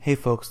Hey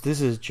folks,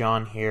 this is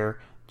John here,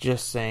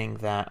 just saying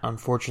that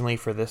unfortunately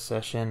for this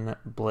session,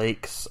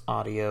 Blake's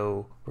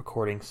audio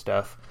recording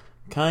stuff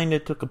kinda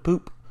took a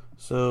poop.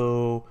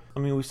 So,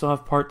 we still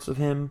have parts of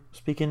him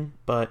speaking,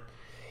 but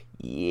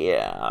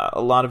yeah,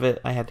 a lot of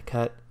it I had to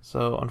cut.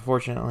 So,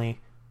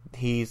 unfortunately,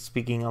 he's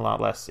speaking a lot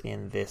less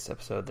in this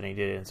episode than he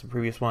did in some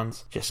previous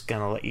ones. Just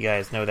gonna let you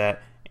guys know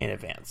that in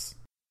advance.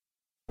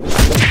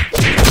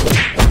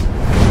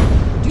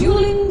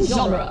 Dueling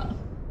Genre.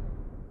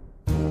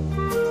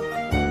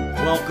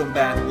 Welcome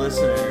back,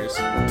 listeners,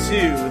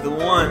 to the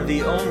one,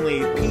 the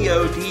only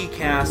POD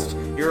cast,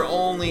 your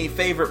only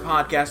favorite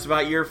podcast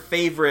about your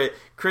favorite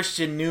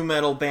Christian nu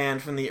metal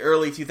band from the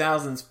early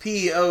 2000s,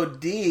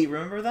 POD.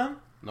 Remember them?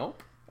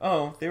 Nope.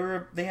 Oh,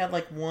 they had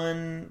like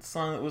one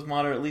song that was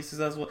moderately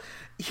successful.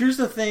 Here's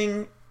the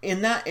thing,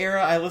 in that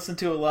era I listened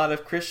to a lot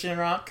of Christian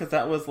rock, because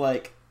that was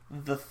like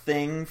the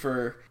thing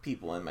for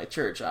people in my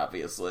church,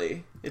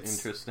 obviously.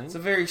 Interesting. It's a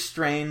very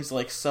strange,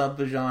 like,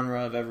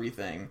 sub-genre of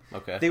everything.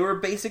 Okay. They were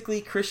basically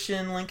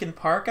Christian Linkin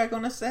Park, I'm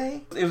gonna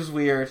say. It was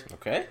weird.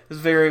 Okay. It was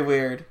very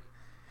weird.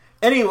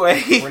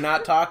 Anyway. We're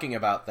not talking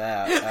about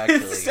that,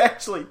 actually. It's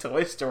actually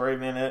Toy Story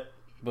Minute.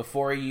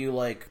 Before you,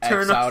 X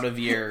Turn out of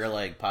your,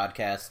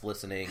 podcast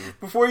listening.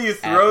 Before you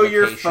throw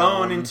your application.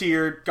 phone into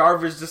your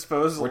garbage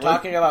disposal. We're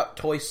talking about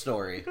Toy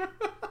Story.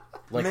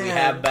 We Man.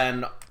 have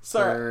been.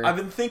 Sorry, I've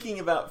been thinking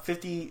about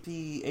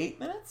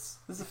 58 minutes?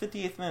 This is the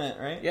 58th minute,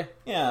 right? Yeah.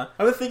 Yeah.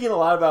 I've been thinking a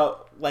lot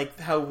about,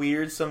 how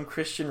weird some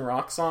Christian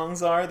rock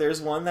songs are.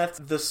 There's one that's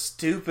the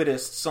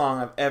stupidest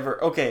song I've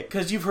ever... Okay,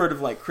 because you've heard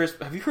of,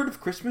 have you heard of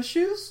Christmas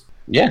Shoes?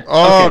 Yeah.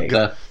 Oh,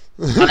 okay.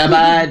 I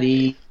buy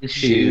these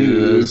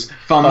shoes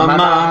for my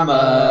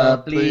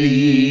mama,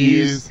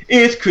 please.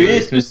 It's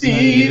Christmas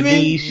Eve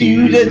and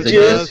shoes are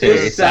just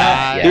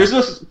beside. There's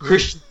a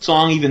Christian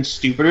song even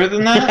stupider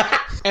than that.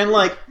 And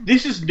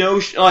this is no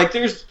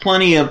there's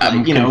plenty of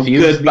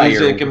good by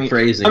music. Your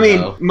phrasing,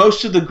 though.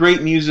 Most of the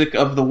great music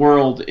of the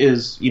world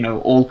is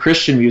old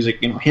Christian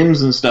music,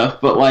 hymns and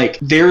stuff. But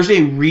there's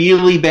a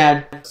really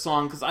bad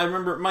song, because I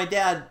remember my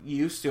dad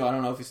used to, I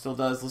don't know if he still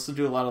does, listen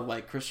to a lot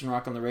of Christian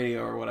rock on the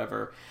radio or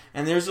whatever.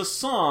 And there's a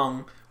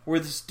song where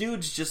this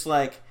dude's just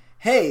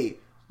hey,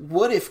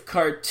 what if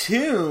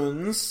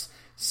cartoons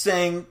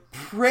sang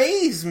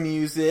praise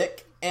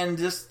music, and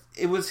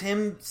it was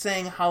him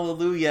saying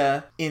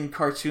hallelujah in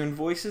cartoon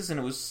voices,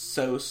 and it was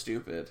so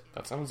stupid.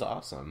 That sounds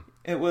awesome.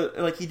 It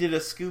was he did a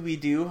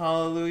Scooby-Doo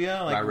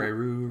hallelujah,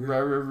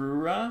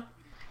 Ra-ra-roo-ra.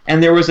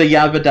 And there was a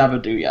Yabba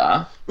Dabba Doo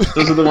Ya.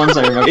 Those are the ones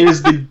I remember. It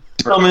is the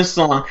dumbest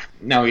song.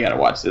 Now we gotta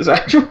watch this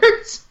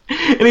afterwards.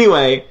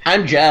 Anyway.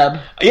 I'm Jeb.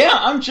 Yeah,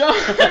 I'm John.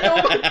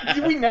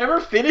 Did we never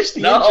finish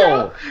the No.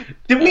 intro?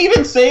 Did we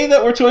even say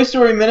that we're Toy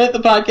Story Minute? The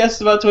podcast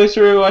is about Toy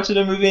Story, watching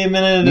a movie a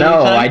minute at a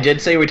time? I did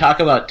say we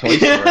talk about Toy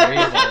Story, but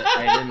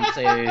I didn't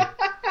say...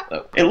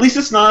 At least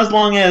it's not as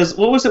long as...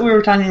 What was it we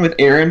were talking with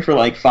Aaron for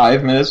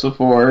 5 minutes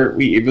before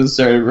we even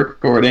started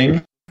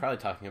recording? Probably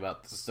talking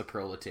about the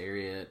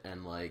proletariat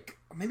and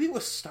maybe it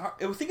was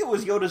I think it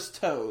was Yoda's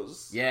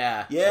toes.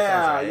 Yeah.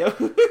 Yeah. That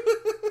sounds right.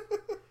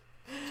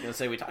 I was gonna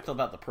say we talked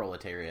about the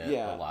proletariat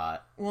a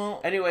lot.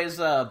 Well, anyways,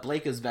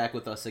 Blake is back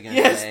with us again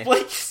yes, today.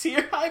 Blake's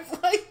here. Hi,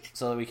 Blake.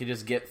 So that we could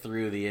just get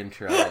through the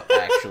intro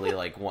actually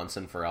once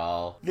and for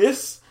all.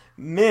 This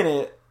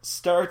minute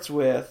starts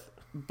with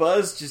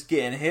Buzz just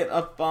getting hit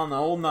up on the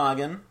old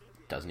noggin.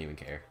 Doesn't even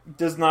care.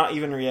 Does not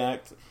even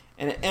react.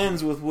 And it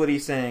ends with Woody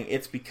saying,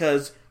 "It's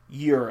because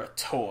you're a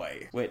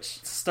toy," which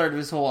is the start of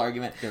his whole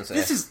argument.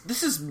 This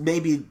is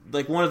maybe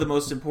one of the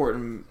most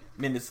important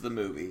minutes of the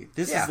movie.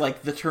 This is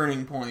the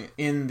turning point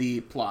in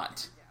the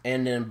plot.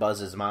 And in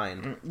Buzz's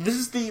mind. This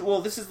is the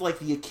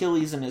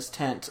Achilles in his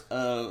tent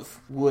of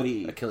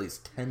Woody. Achilles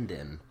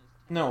tendon.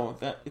 No,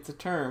 it's a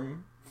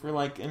term for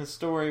in a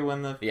story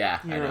when the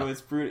hero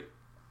is brute.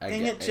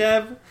 Dang it,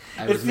 Jeb!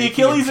 It's the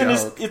Achilles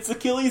it's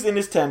Achilles in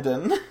his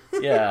tendon.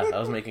 Yeah, I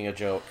was making a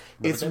joke.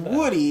 It's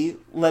Woody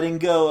letting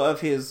go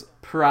of his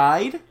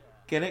pride.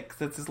 Get it? 'Cause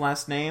that's his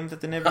last name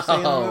that they never say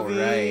in the movie.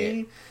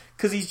 Right.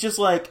 Because he's just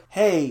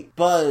hey,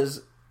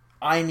 Buzz,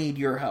 I need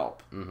your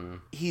help. Mm-hmm.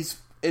 He's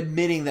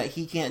admitting that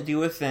he can't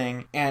do a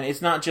thing, and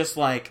it's not just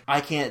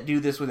I can't do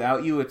this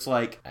without you. It's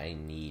I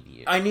need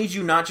you. I need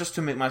you not just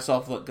to make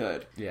myself look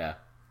good. Yeah.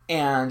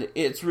 And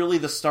it's really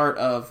the start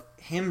of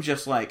him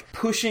just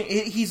pushing.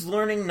 He's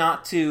learning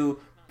not to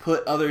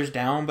put others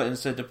down, but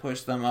instead to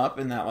push them up,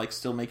 and that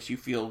still makes you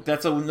feel.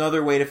 That's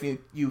another way to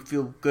you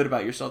feel good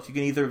about yourself. You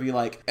can either be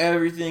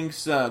everything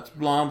sucks,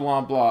 blah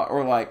blah blah,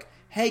 or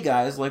hey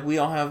guys, we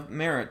all have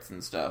merits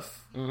and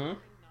stuff. Mm-hmm.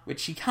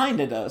 Which he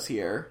kinda does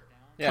here.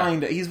 Yeah.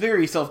 Kinda. He's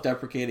very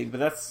self-deprecating, but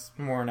that's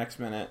more next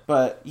minute.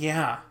 But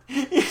yeah,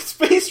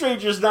 Space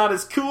Ranger's not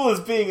as cool as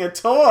being a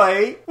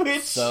toy.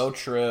 Which so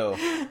true.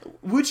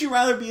 Would you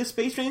rather be a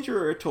Space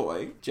Ranger or a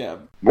toy,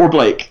 Jeb? Or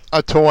Blake?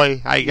 A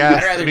toy, I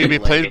guess. I'd rather Maybe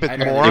be play a Blake. bit I'd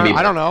rather more. be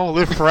I don't know.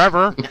 Live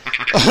forever.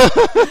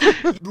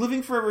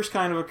 Living forever is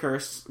kind of a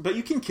curse, but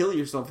you can kill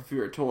yourself if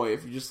you're a toy.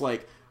 If you just are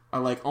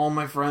all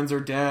my friends are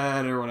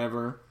dead or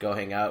whatever. Go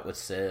hang out with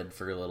Sid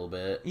for a little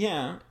bit.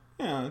 Yeah.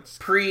 Yeah, it's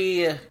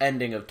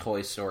Pre-ending of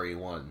Toy Story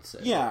 1. So.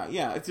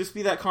 yeah. It'd just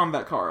be that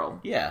Combat Carl.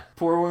 Yeah.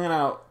 Pouring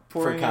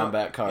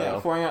Combat Carl. Yeah,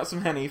 pouring out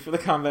some Henny for the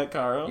Combat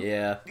Carl.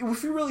 Yeah.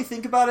 If you really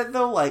think about it,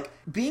 though, like,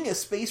 being a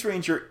Space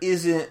Ranger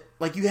isn't,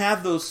 like, you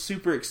have those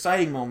super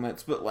exciting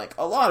moments, but, like,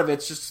 a lot of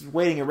it's just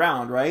waiting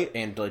around, right?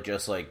 And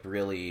just, like,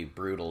 really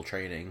brutal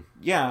training.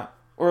 Yeah.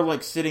 Or,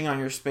 like, sitting on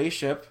your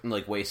spaceship. And,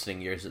 like,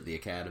 wasting years at the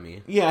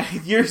academy. Yeah,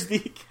 years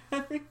the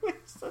academy.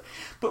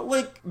 But,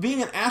 like,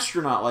 being an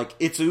astronaut, like,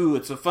 it's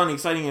a fun,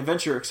 exciting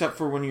adventure, except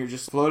for when you're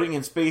just floating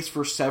in space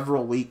for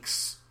several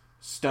weeks.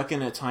 Stuck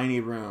in a tiny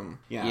room.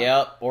 Yeah.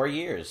 Yep, or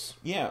years.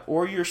 Yeah,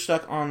 or you're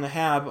stuck on the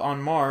Hab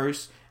on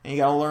Mars, and you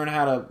gotta learn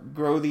how to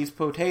grow these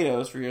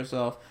potatoes for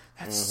yourself.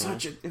 That's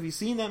such a... Have you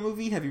seen that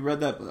movie? Have you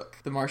read that book?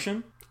 The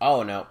Martian?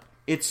 Oh, no.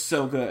 It's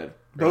so good.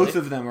 Really? Both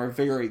of them are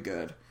very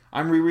good.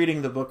 I'm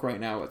rereading the book right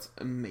now. It's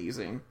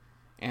amazing.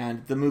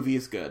 And the movie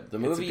is good. The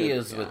movie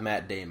is with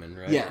Matt Damon,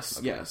 right? Yes,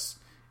 Okay. yes.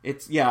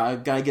 It's,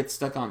 a guy gets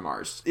stuck on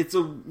Mars. It's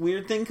a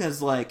weird thing,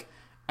 because, like,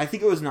 I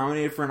think it was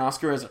nominated for an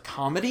Oscar as a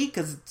comedy,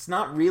 because it's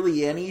not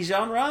really any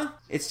genre.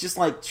 It's just,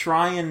 like,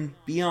 try and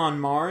be on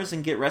Mars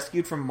and get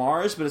rescued from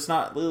Mars, but it's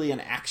not really an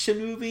action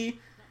movie.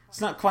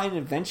 It's not quite an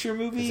adventure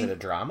movie. Is it a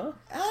drama?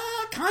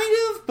 Kind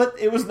of, but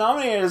it was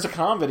nominated as a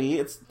comedy.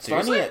 It's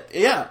Seriously? funny.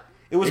 Yeah.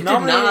 It was It did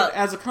nominated not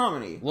as a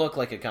comedy. Look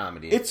like a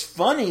comedy. It's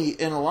funny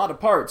in a lot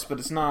of parts, but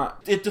it's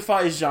not... It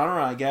defies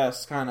genre, I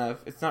guess, kind of.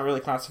 It's not really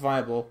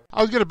classifiable.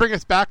 I was going to bring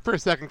us back for a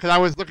second because I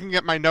was looking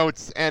at my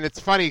notes, and it's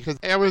funny because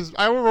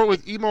I wrote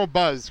with emo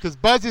Buzz, because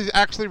Buzz is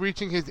actually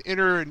reaching his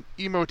inner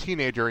emo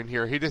teenager in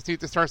here. He just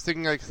needs to start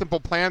singing like Simple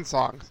Plan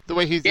songs. The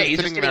way he's Yeah, just he's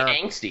just sitting getting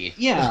there. angsty.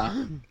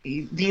 Yeah.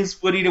 He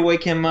needs Woody to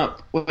wake him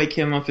up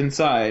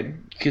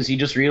inside. Because he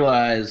just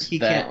realized He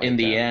can't that in like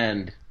the that.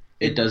 end,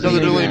 it doesn't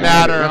Doesn't really even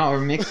matter. No,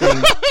 we're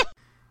mixing...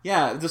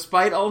 Yeah,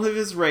 despite all of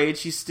his rage,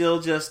 he's still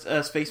just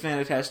a spaceman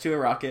attached to a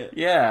rocket.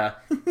 Yeah.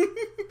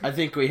 I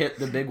think we hit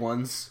the big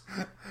ones.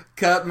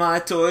 Cut my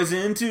toys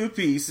into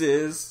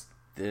pieces.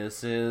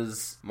 This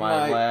is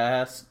my My-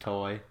 last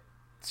toy.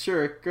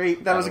 Sure,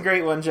 great. That was a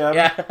great one, Jeff.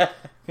 Yeah.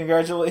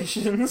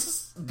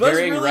 Congratulations. Buzz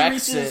During really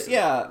Rex, reaches...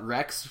 Yeah.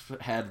 Rex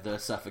had the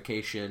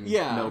suffocation,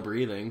 Yeah. no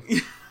breathing.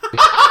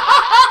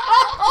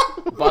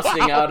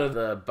 Busting out of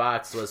the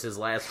box was his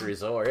last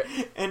resort.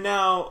 And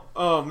now,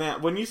 oh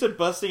man, when you said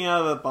busting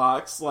out of the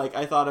box, like,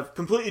 I thought of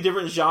completely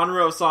different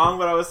genre of song,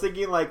 but I was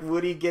thinking, like,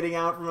 Woody getting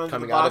out from under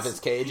Coming the box. out of his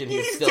cage, and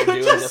he's still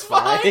doing just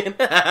fine.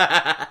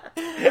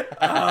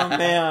 Oh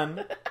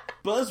man.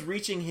 Buzz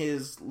reaching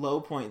his low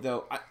point,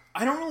 though,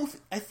 I don't know if...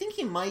 I think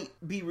he might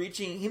be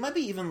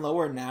even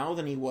lower now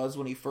than he was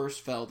when he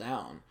first fell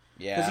down.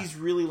 Yeah. Because he's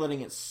really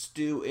letting it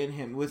stew in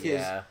him with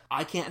his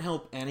I can't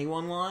help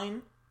anyone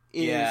line.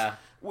 Yeah.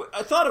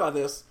 I thought about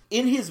this.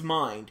 In his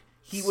mind,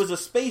 he was a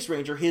space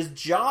ranger. His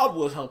job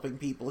was helping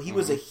people. He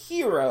was a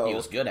hero. He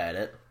was good at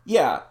it.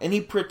 Yeah, and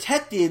he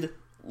protected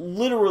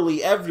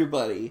literally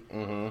everybody.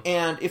 Mm-hmm.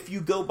 And if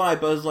you go by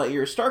Buzz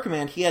Lightyear's Star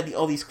Command, he had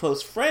all these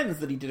close friends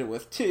that he did it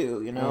with,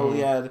 too. You know,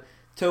 he had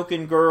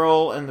Token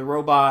Girl and the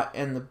robot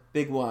and the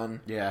big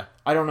one. Yeah.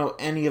 I don't know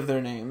any of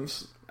their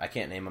names. I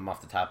can't name them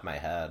off the top of my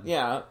head.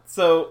 Yeah,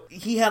 so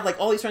he had, like,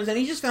 all these friends, and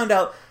he just found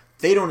out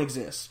they don't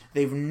exist.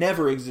 They've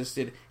never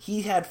existed.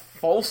 He had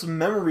false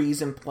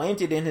memories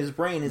implanted in his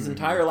brain. His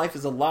entire life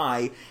is a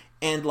lie.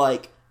 And,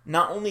 like,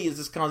 not only is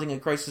this causing a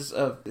crisis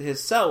of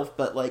his self,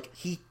 but, like,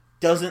 he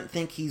doesn't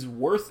think he's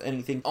worth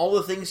anything. All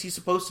the things he's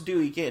supposed to do,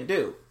 he can't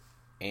do.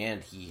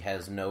 And he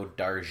has no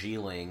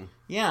Darjeeling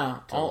Yeah.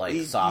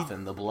 to,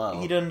 soften the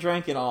blow. He done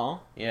drank it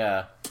all.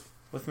 Yeah.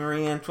 With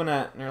Marie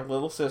Antoinette and her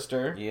little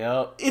sister.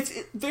 Yep. It's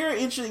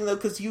very interesting, though,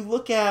 because you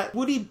look at...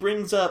 Woody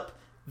brings up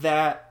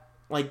that...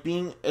 like,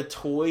 being a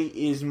toy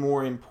is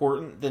more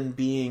important than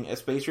being a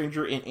Space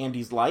Ranger in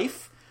Andy's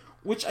life,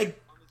 which I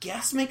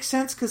guess makes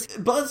sense, because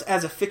Buzz,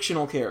 as a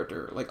fictional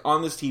character, like,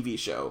 on this TV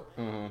show,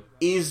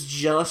 is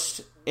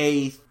just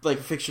a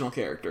fictional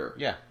character.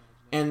 Yeah.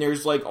 And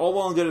there's, like, all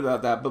well and good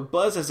about that, but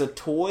Buzz as a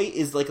toy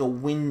is, like, a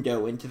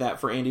window into that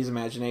for Andy's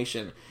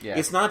imagination. Yeah.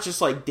 It's not just,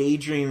 like,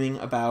 daydreaming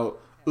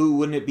about, ooh,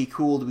 wouldn't it be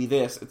cool to be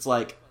this? It's,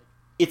 like,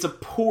 it's a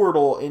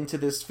portal into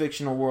this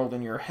fictional world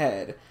in your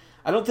head.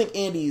 I don't think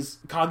Andy's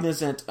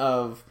cognizant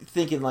of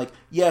thinking, like,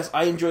 yes,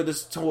 I enjoy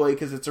this toy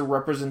because it's a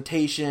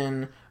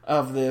representation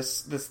of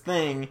this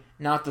thing,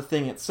 not the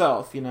thing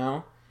itself, you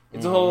know?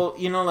 It's a whole,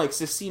 you know, like,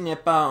 ceci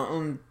n'est pas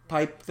un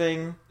pipe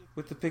thing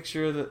with the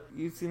picture that...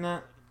 You've seen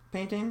that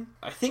painting?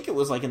 I think it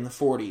was, like, in the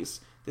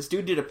 40s. This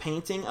dude did a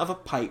painting of a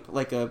pipe,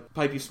 like a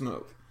pipe you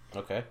smoke.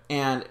 Okay.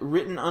 And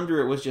written under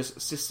it was just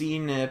ceci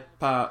n'est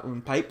pas un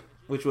pipe,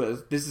 which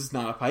was, this is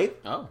not a pipe.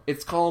 Oh.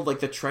 It's called, like,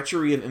 the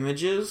treachery of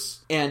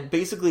images. And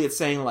basically it's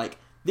saying, like,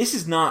 this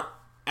is not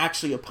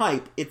actually a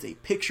pipe, it's a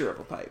picture of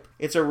a pipe.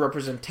 It's a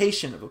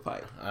representation of a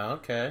pipe.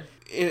 Okay.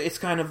 It's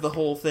kind of the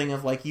whole thing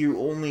of, like, you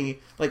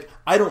only... Like,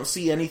 I don't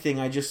see anything,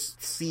 I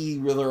just see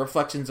the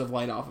reflections of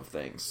light off of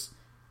things.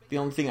 The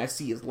only thing I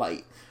see is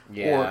light.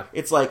 Yeah. Or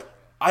it's like,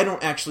 I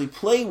don't actually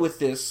play with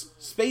this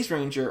Space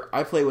Ranger.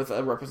 I play with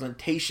a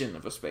representation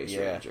of a Space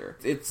Ranger.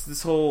 It's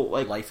this whole,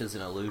 like... Life is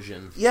an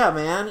illusion. Yeah,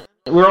 man.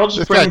 We're all just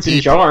This brains got in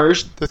deep.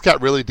 jars. This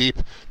got really deep.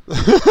 Well,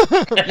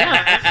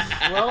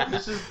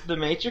 this is the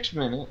Matrix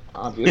Minute,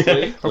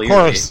 obviously. Of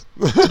course.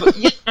 But,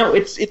 you know,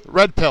 it's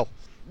Red pill.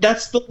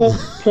 that's the whole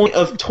point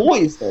of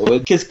toys, though,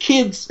 because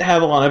kids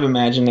have a lot of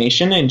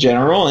imagination in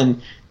general,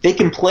 and they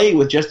can play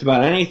with just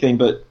about anything,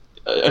 but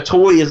a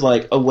toy is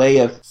like a way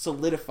of...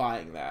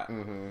 Solidifying that.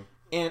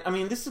 And, I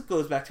mean, this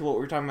goes back to what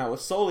we were talking about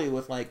with Sully,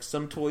 with, like,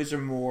 some toys are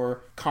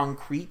more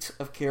concrete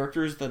of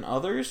characters than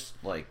others.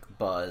 Like,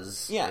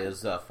 Buzz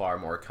is a far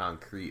more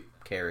concrete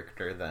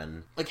character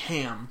than... Like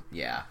Ham.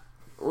 Yeah.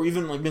 Or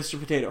even, like, Mr.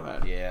 Potato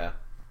Head. Yeah.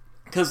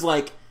 Because,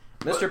 like...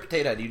 Mr.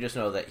 Potato Head, you just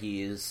know that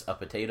he's a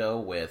potato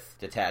with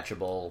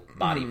detachable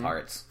body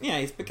parts. Yeah,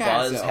 he's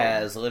Picasso. Buzz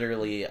has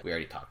literally... We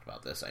already talked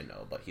about this, I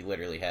know, but he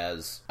literally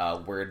has a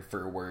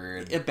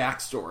word-for-word... A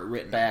backstory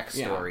written.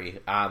 backstory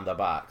on the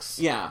box.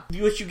 Yeah.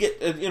 What you get,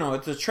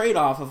 it's a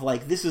trade-off of,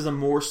 like, this is a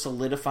more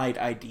solidified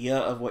idea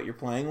of what you're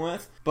playing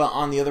with, but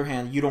on the other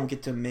hand, you don't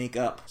get to make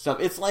up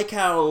stuff. It's like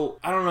how,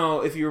 I don't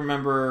know if you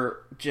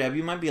remember, Jeb,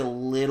 you might be a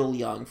little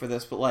young for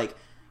this, but, like,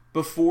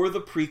 before the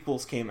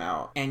prequels came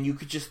out, and you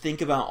could just think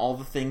about all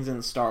the things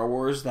in Star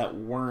Wars that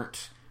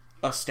weren't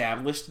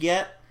established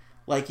yet,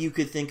 like, you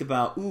could think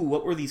about,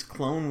 what were these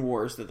Clone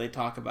Wars that they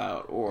talk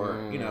about,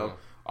 or,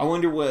 I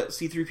wonder what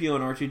C-3PO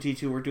and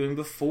R2-D2 were doing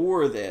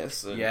before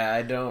this. And, Yeah,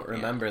 I don't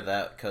remember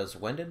that, because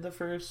when did the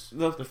Phantom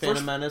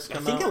first Menace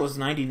come out? I think it was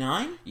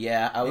 99?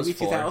 Yeah, I was Maybe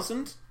 4.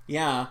 2000?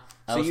 Yeah.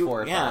 I was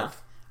 4 or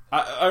 5.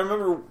 I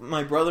remember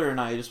my brother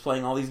and I just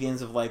playing all these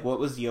games of, like, what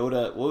was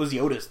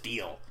Yoda's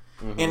deal?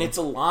 And it's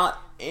a lot,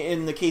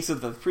 in the case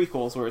of the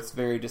prequels, where it's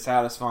very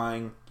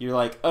dissatisfying. You're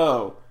like,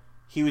 oh,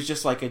 he was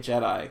just like a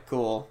Jedi.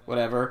 Cool,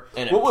 whatever.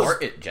 An What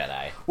important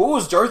Jedi. What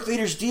was Darth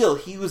Vader's deal?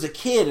 He was a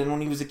kid, and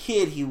when he was a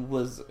kid, he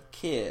was a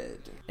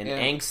kid. An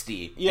And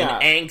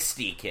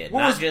angsty kid,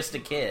 What not was- just a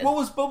kid. What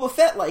was Boba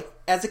Fett like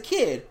as a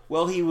kid?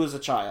 Well, he was a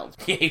child.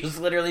 He was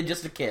literally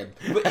just a kid.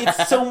 But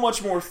it's so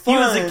much more He fun.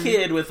 was a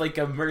kid with like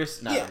a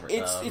Yeah,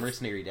 it's-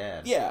 mercenary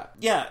dad.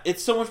 Yeah,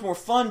 it's so much more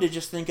fun to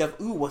just think of,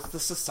 what's the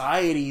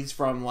societies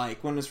from,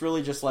 like, when it's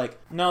really just like,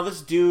 no,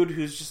 this dude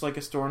who's just like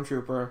a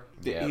stormtrooper,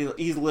 Yeah.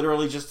 he's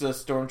literally just a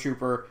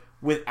stormtrooper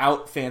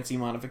without fancy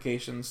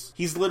modifications.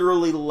 He's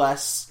literally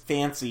less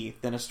fancy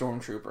than a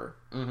stormtrooper.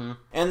 Mm-hmm.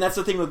 And that's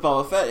the thing with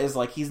Boba Fett, is,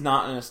 like, he's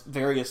not a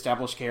very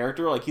established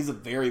character. Like, he's a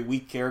very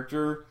weak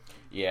character.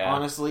 Yeah.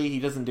 Honestly, he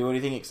doesn't do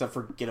anything except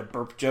for get a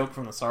burp joke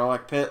from the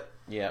Sarlacc pit.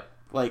 Yep.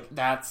 Like,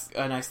 that's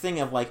a nice thing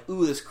of, like,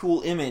 this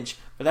cool image,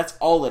 but that's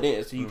all it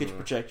is, so you get to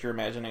project your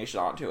imagination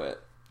onto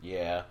it.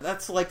 Yeah.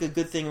 That's, like, a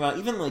good thing about,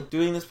 even, like,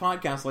 doing this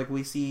podcast, like,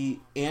 we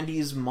see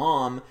Andy's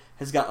mom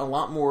has got a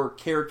lot more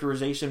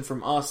characterization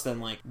from us than,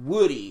 like,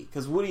 Woody,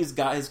 because Woody's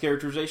got his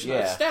characterization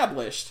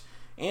established.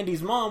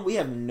 Andy's mom, we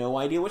have no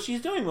idea what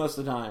she's doing most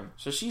of the time.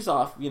 So she's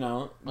off,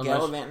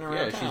 gallivanting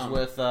around town. she's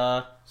with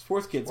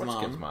Sports Kid's Sports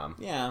mom. Kid's mom.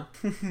 Yeah.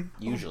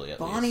 Usually, at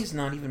Bonnie's least.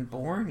 not even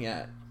born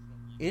yet.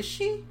 Is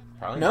she?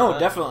 Probably No, not.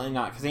 definitely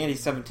not, because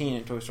Andy's 17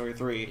 in Toy Story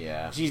 3.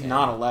 Yeah. She's Yeah.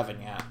 not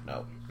 11 yet.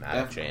 Nope, not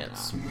Definitely a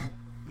chance. not.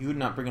 You would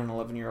not bring an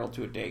 11-year-old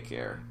to a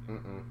daycare.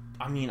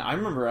 I mean, I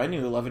remember I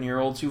knew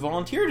 11-year-olds who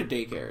volunteered at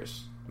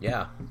daycares.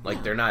 Yeah,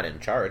 like they're not in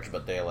charge,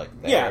 but they're like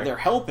there. Yeah, they're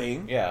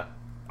helping. Yeah.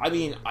 I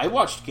mean, I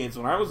watched kids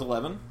when I was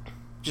 11,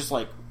 just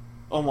like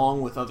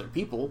along with other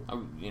people.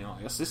 I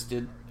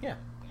assisted. Yeah.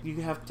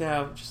 You have to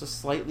have just a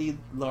slightly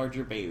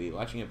larger baby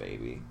watching a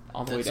baby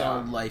all the way That's how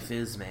down. life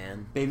is,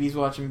 man. Babies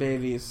watching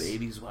babies.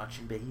 Babies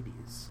watching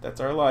babies. That's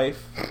our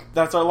life.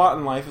 That's our lot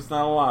in life. It's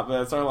not a lot, but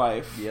that's our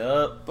life.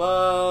 Yup.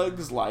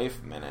 Bugs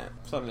Life Minute.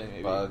 Someday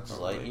maybe. Bugs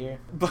Probably. Lightyear.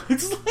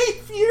 Bugs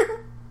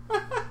Lightyear.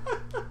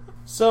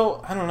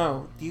 So, I don't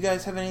know. Do you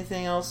guys have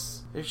anything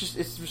else?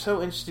 It's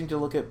so interesting to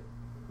look at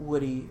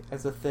Woody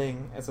as a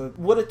thing,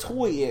 what a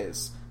toy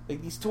is.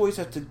 Like, these toys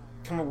have to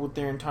come up with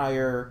their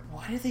entire...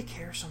 Why do they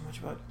care so much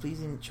about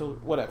pleasing children?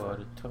 Whatever. What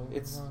a toy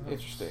It's wants.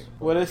 interesting.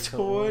 What a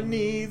toy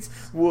needs,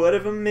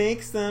 whatever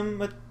makes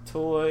them a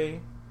toy.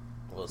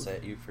 We'll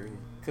set you free.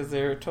 Because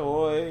they're a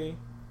toy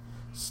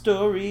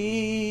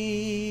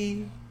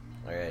story.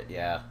 Alright,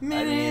 yeah.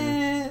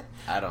 Minute.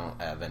 I don't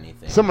have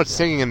anything. So much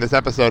singing in this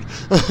episode.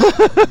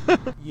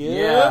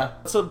 Yeah.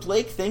 So,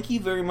 Blake, thank you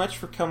very much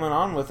for coming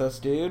on with us,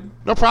 dude.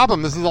 No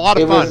problem. This is a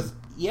lot of fun.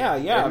 Yeah,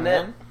 Isn't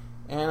man. it?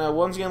 And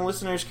once again,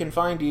 listeners can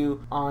find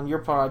you on your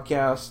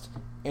podcast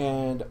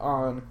and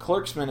on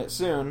Clerks Minute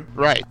soon.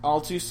 Right.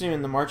 All too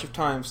soon, the March of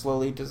Time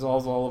slowly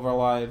dissolves all of our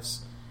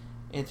lives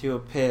into a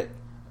pit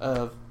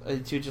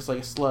into just like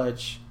a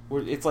sludge.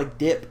 It's like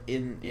dip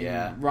in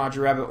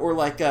Roger Rabbit, or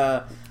like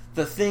the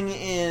thing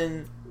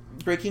in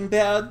Breaking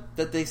Bad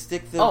that they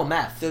stick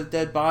meth. the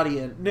dead body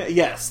in. No,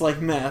 yes,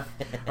 like meth.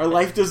 Our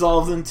life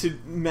dissolves into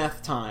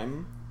meth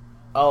time.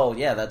 Oh,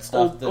 yeah, that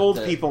stuff.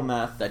 Old people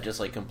meth. That just,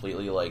 like,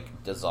 completely,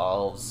 like,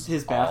 dissolves.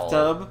 His all-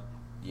 bathtub.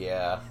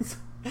 Yeah.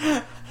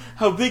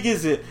 How big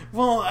is it?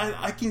 Well,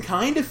 I can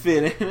kind of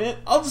fit in it.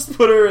 I'll just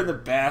put her in the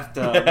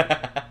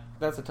bathtub.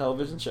 That's a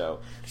television show.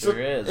 Sure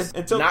is.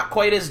 Until, Not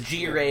quite as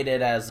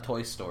G-rated as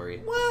Toy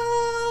Story.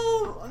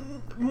 well,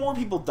 more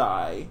people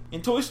die.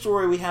 In Toy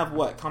Story, we have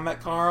what? Combat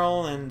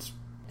Carl and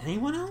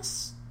anyone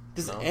else?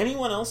 Does No.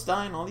 anyone else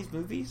die in all these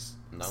movies?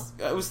 No.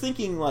 I was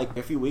thinking like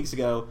a few weeks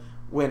ago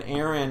when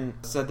Aaron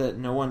said that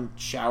no one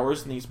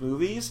showers in these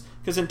movies,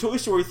 because in Toy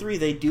Story 3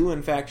 they do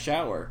in fact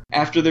shower.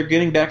 After they're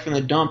getting back from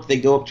the dump, they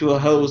go up to a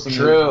hose and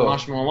True. they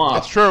wash them all off.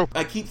 That's true.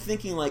 I keep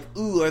thinking like,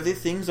 ooh, are there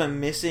things I'm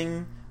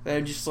missing that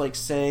I'm just like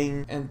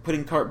saying and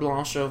putting carte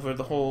blanche over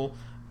the whole...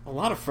 A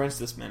lot of French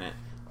this minute.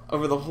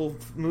 Over the whole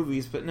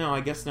movies, but no,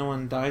 I guess no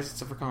one dies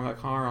except for Combat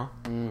Carl.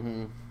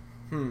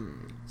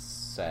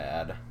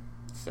 Sad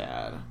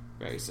Sad.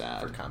 Very for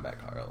sad. Combat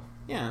Carl.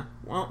 Yeah,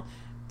 well,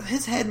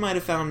 his head might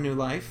have found new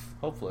life.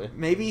 Hopefully.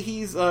 Maybe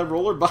he's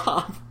Roller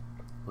Bob.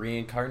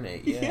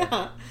 Reincarnate, yeah.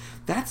 Yeah.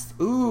 That's...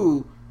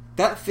 Ooh,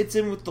 that fits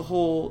in with the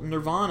whole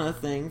Nirvana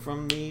thing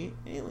from the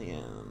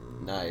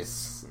Alien.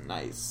 Nice.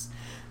 Nice.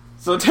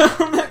 So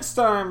until next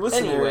time,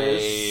 listeners,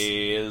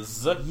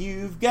 Anyways,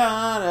 you've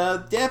got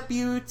a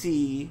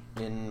deputy.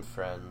 in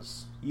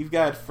Friends. You've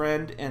got a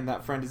friend, and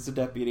that friend is a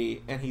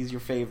deputy, and he's your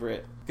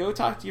favorite. Go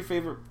talk to your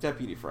favorite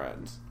deputy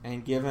friend,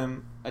 and give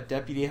him a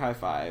deputy high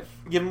five.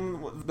 Give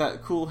him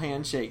that cool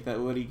handshake that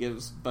Woody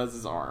gives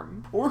Buzz's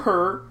arm. Or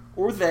her,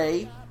 or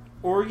they,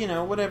 or, you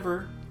know,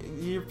 whatever.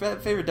 Your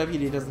favorite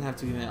deputy doesn't have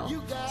to be male.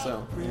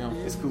 So, you know,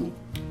 it's cool.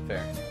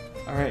 Fair.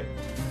 Alright.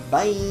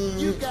 Bye!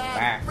 You got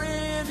Bye. a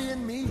friend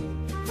in me.